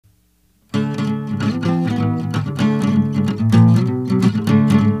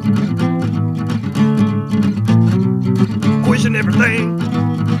thing,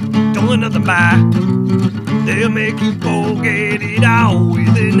 don't let nothing by. They'll make you forget it all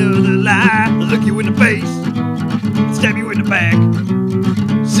with another lie. Look you in the face, stab you in the back.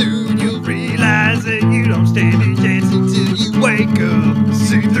 Soon you'll realize that you don't stand a chance until you wake up.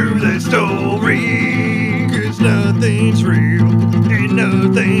 See through the story, 'cause nothing's real and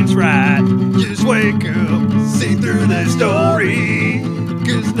nothing's right. Just wake up, see through the story,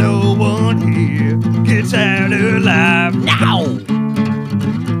 'cause no one here gets out alive. Now!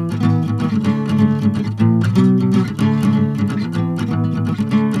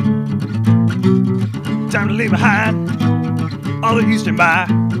 Time to leave behind all that you stand by.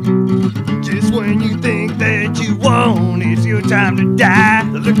 Just when you think that you won, it's your time to die.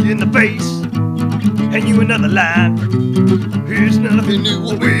 Look you in the face, and you another line. Here's nothing new,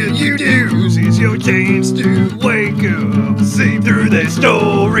 what will you do? It's your chance to wake up, see through the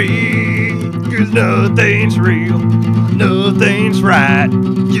story, 'cause nothing's real, nothing's right.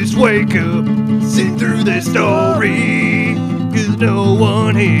 Just wake up, see through the story, 'cause no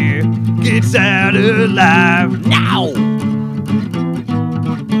one here gets out alive. Now!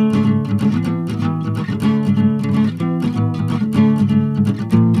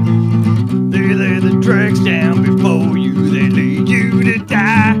 They lay the tracks down before you, they lead you to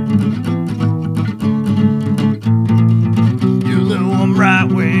die. You'll know I'm right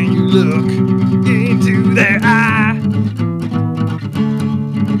when you look into their eye.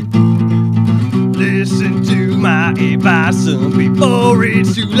 Listen to my advice, son, before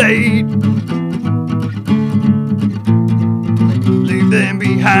it's too late.